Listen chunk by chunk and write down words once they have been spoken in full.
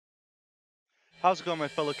How's it going, my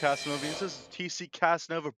fellow Casanovians? This is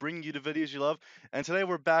tccasanova bringing you the videos you love, and today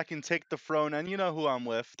we're back in Take the Throne, and you know who I'm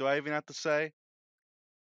with. Do I even have to say?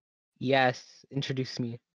 Yes, introduce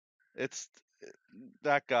me. It's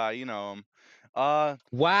that guy, you know him. So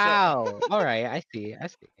Wow. All right, I see. I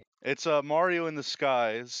see. it's Mario in the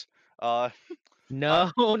Skies. Uh, I,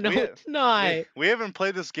 No, no, we it's not. we haven't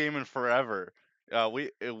played this game in forever. We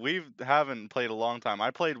haven't played a long time. I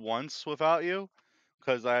played once without you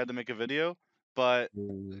because I had to make a video, but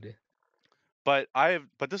Dude,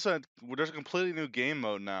 there's a completely new game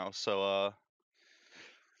mode now. So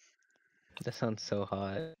that sounds so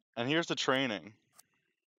hot. and here's the training.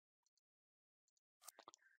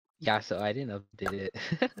 Yeah, so I didn't update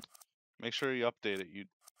it. Make sure you update it, you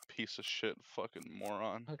piece of shit fucking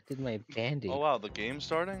moron. Fuck, did my Oh band-aid? wow, the game's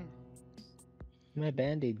starting? My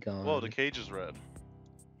band-aid gone. Whoa, the cage is red.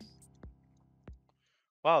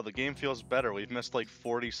 Wow, the game feels better. We've missed like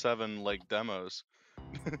 47 like demos.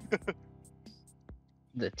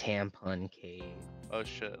 The tampon cave. Oh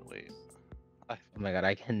shit, wait. Oh my god,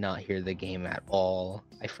 I cannot hear the game at all.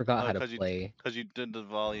 I forgot how to play. Cause you did the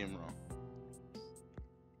volume wrong.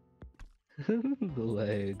 The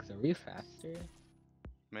legs. Are we faster?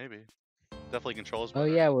 Maybe. Definitely controls better. Oh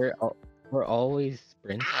yeah, we're always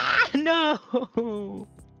sprinting. No!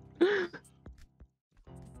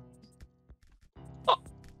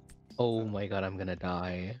 Oh my god, I'm gonna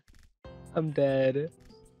die. I'm dead.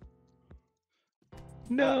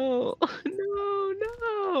 No! No,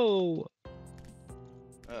 no!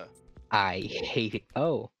 I hate it.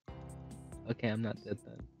 Oh. Okay, I'm not dead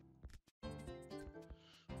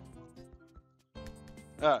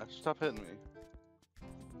then. Stop hitting me.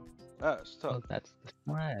 Stop. Oh, that's the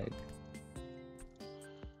flag.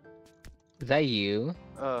 Is that you?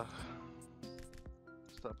 Stop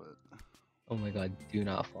it. Oh my god, do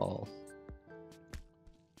not fall.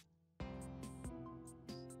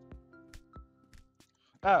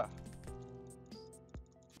 Ah!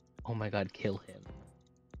 Oh my god, kill him.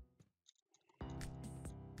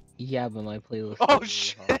 Yeah, but my playlist Oh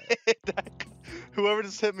is really shit! Whoever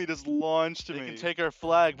just hit me just launched me. They can take our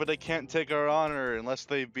flag, but they can't take our honor unless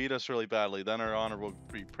they beat us really badly. Then our honor will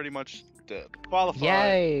be pretty much dead. Qualified.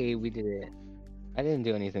 Yay! We did it. I didn't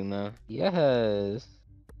do anything though. Yes.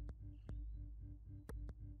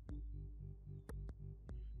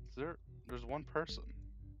 There's one person.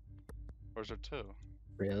 Or is there two?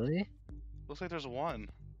 Really? Looks like there's one.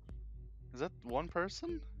 Is that one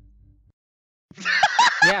person?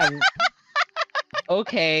 Yeah.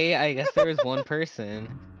 Okay, I guess there was one person.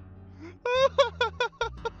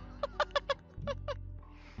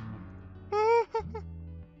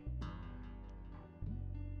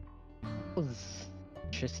 That was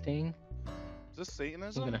interesting. Is this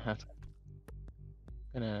Satanism? I'm gonna have to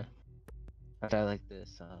die like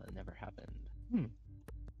this. It never happened.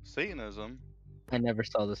 Satanism? I never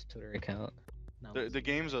saw this Twitter account. The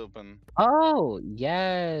game's open. Oh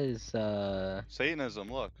yes. Satanism.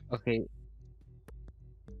 Look. Okay.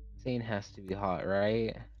 Satan has to be hot,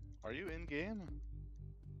 right? Are you in game?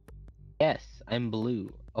 Yes, I'm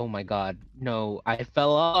blue. Oh my god. No, I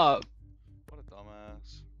fell up. What a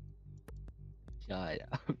dumbass. Shut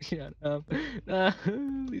up. Shut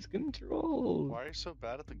up. These controls. Why are you so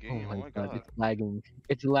bad at the game? Oh my god, god. it's lagging.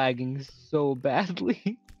 It's lagging so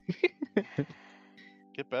badly.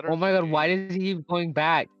 Get better. Oh my god, why does he keep going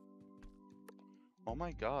back? Oh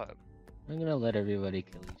my god. I'm gonna let everybody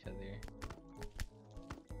kill each other.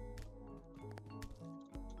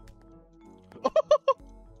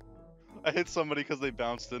 I hit somebody because they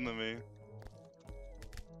bounced into me.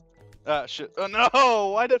 Ah, shit. Oh no!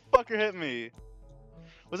 Why did fucker hit me?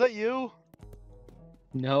 Was that you?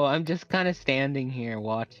 No, I'm just kind of standing here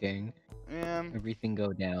watching Man. everything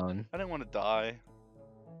go down. I didn't want to die.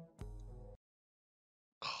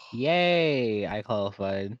 Yay! I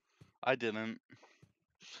qualified. I didn't.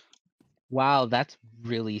 Wow, that's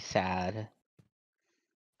really sad.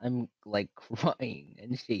 I'm like crying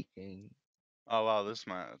and shaking. Oh wow, this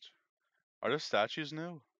match. Are those statues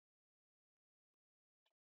new?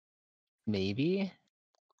 Maybe?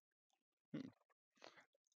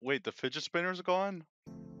 Wait, the fidget spinner's gone?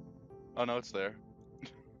 Oh no, it's there.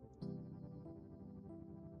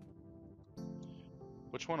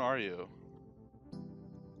 Which one are you?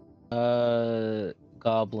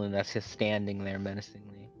 Goblin that's just standing there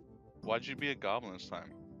menacingly. Why'd you be a goblin this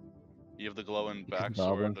time? You have the glowing Because back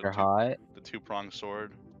sword, goblins are hot? the two-pronged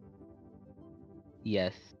sword.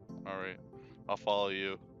 Yes. Alright, I'll follow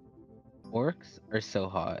you. Orcs are so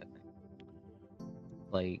hot.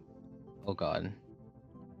 Like, oh god.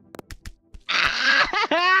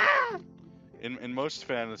 In most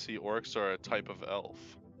fantasy, orcs are a type of elf.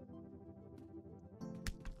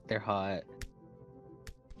 they're hot.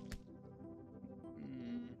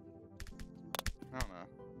 I don't know.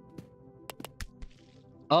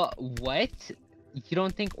 Oh, what? You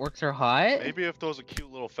don't think orcs are hot? Maybe if there was a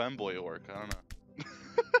cute little femboy orc, I don't know.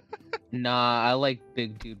 Nah, I like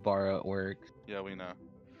big dude bar at work. Yeah, we know.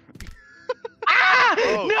 Ah!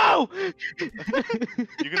 Oh, no!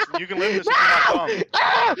 You can live this if you're not dumb.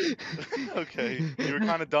 Ah! Okay, you were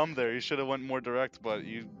kind of dumb there. You should have went more direct, but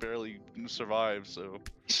you barely survived. So.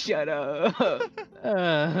 Shut up.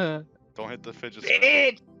 Don't hit the fidget spinner.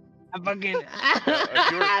 Bitch! I fucking.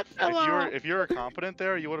 If you were competent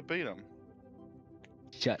there, you would have beat him.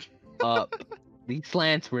 Shut up. These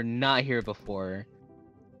slants were not here before.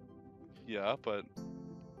 Yeah, but.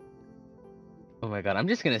 Oh my god, I'm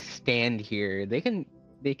just gonna stand here. They can.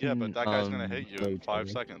 Yeah, but that guy's gonna hit you in 5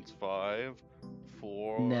 seconds. 5,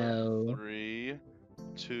 4, 3,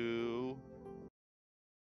 2.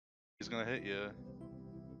 He's gonna hit you.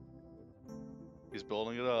 He's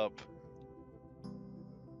building it up.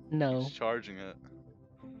 No. He's charging it.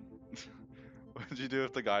 What would you do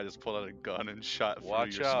if the guy just pulled out a gun and shot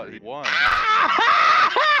Watch through your out, screen? He won.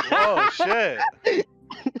 Whoa, shit!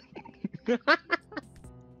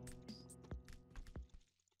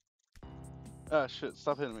 Ah, shit,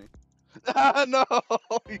 stop hitting me. Ah, no!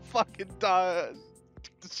 He fucking died.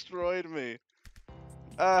 Destroyed me.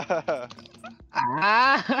 Ah.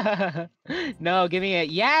 Ah! No, give me it.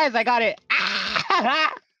 Yes, I got it.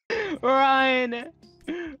 Ah! Run!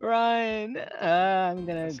 Run! I'm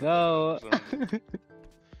gonna go.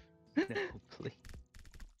 No, please.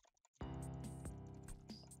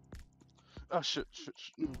 Oh, shit.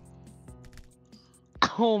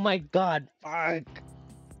 Oh my god, fuck.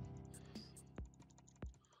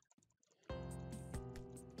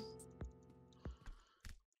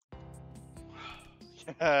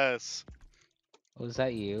 Yes. Was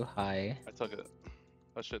that you? Hi. I took it.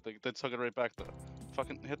 Oh shit, they took it right back though.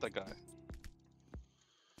 Fucking hit that guy.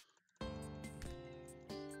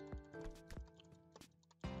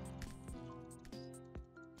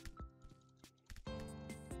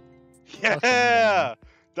 Yeah!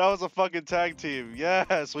 That was a fucking tag team.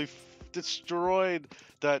 Yes, we destroyed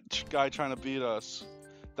that guy trying to beat us.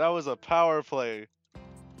 That was a power play.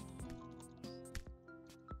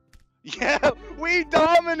 Yeah, we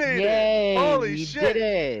dominated. Yay, Holy we shit. Did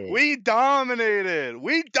it. We dominated.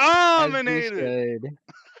 We dominated.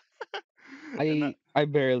 I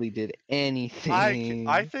barely did anything.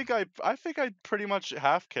 I think I pretty much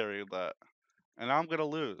half carried that. And I'm gonna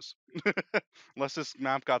lose. Unless this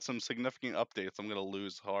map got some significant updates, I'm gonna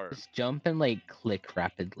lose hard. Just jump and like click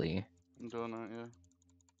rapidly. I'm doing that, yeah.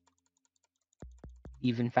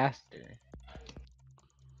 Even faster.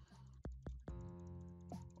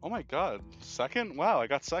 Oh my god, second? Wow, I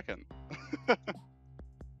got second. I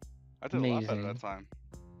did a lot better that time.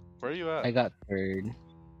 Where are you at? I got third.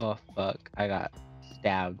 Oh fuck, I got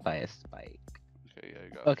stabbed by a spike. Okay, yeah,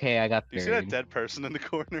 you got. Okay, I got third. Do you see that dead person in the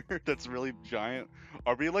corner? That's really giant.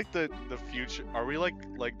 Are we like the future? Are we like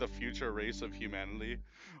the future race of humanity,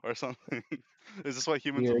 or something? Is this what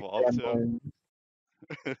humans evolved to?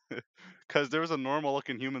 Because there was a normal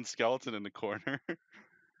looking human skeleton in the corner.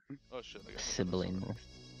 Oh shit! I got siblings.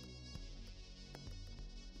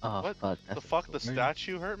 Oh what fuck! The fuck? The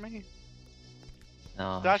statue hurt me?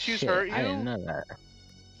 Oh, Statues shit. hurt you? I didn't know that.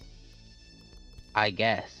 I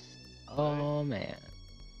guess. Oh man.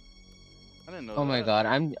 I didn't know. Oh my god,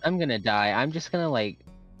 I'm gonna die. I'm just gonna like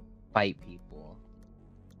fight people.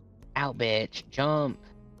 Out, bitch! Jump.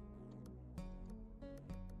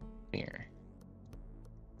 Here.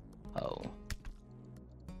 Oh.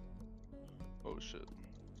 Oh shit.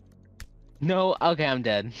 No. Okay, I'm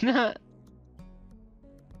dead.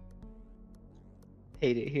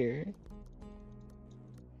 Hate it here.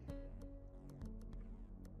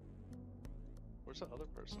 Where's that other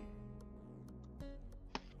person?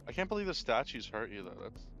 I can't believe the statues hurt you though.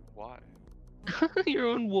 That's why. You're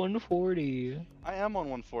on 140. I am on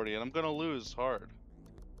 140 and I'm gonna lose hard.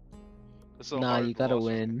 Nah, you gotta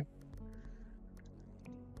win.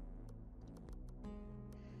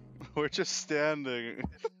 We're just standing.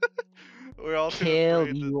 We're all kill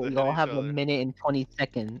you. You all have a minute and 20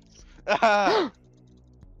 seconds.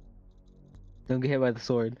 Don't get hit by the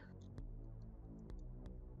sword.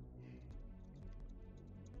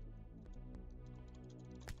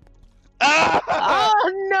 Oh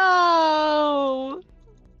no!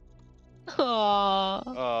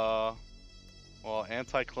 Aww. Well,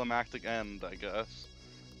 anticlimactic end, I guess.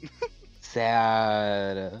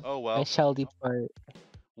 Sad. Oh well. I shall depart.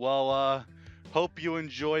 Well, hope you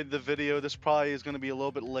enjoyed the video. This probably is going to be a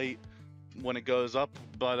little bit late, when it goes up.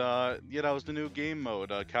 But yeah, that was the new game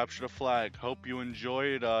mode. Capture the flag. Hope you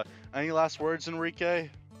enjoyed. Any last words, Enrique?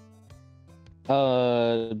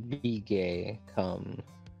 Be gay. Come.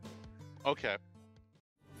 Okay.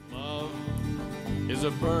 Love is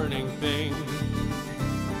a burning thing,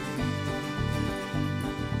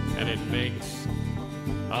 and it makes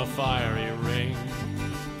a fiery ring.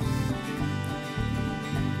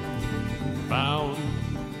 Bound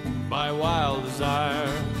by wild desire,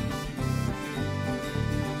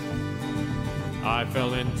 I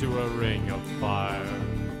fell into a ring of fire.